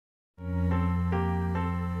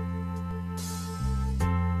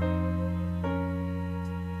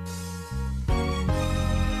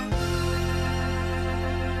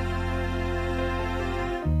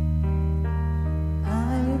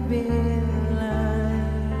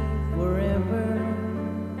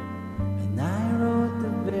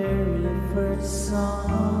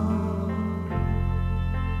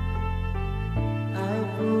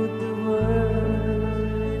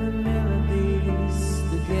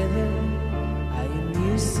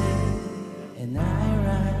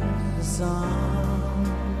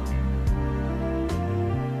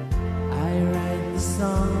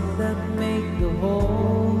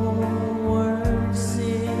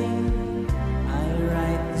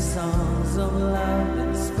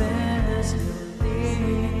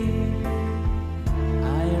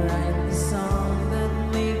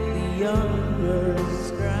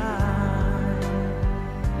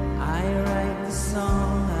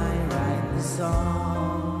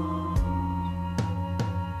song.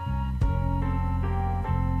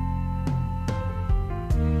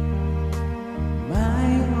 My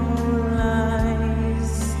whole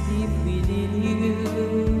life's deep within you,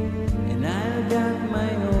 and I've got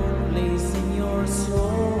my own place in your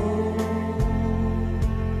soul.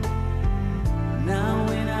 Now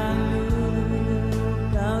when I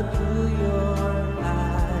look out through your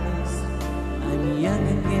eyes, I'm young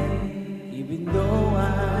again, even though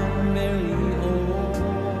I'm very old.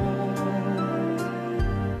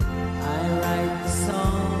 I write the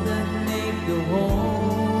song that make the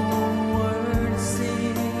whole world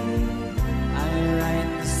sing. I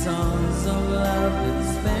write the songs of love and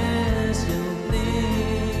special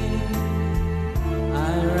thing.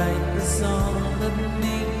 I write the song that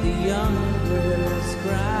make the young girls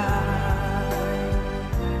cry.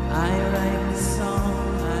 I write the song,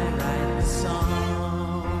 I write the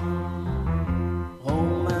song. Oh,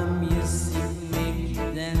 my music make you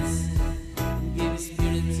dance, give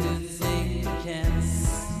spirit to take a chance.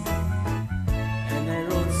 And I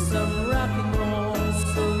wrote some rock and roll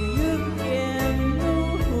so you can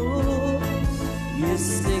move.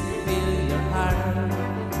 Music fill your heart,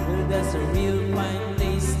 well that's a real fine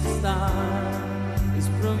place to start. It's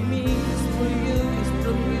from me, it's for you, it's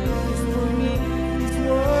from you, it's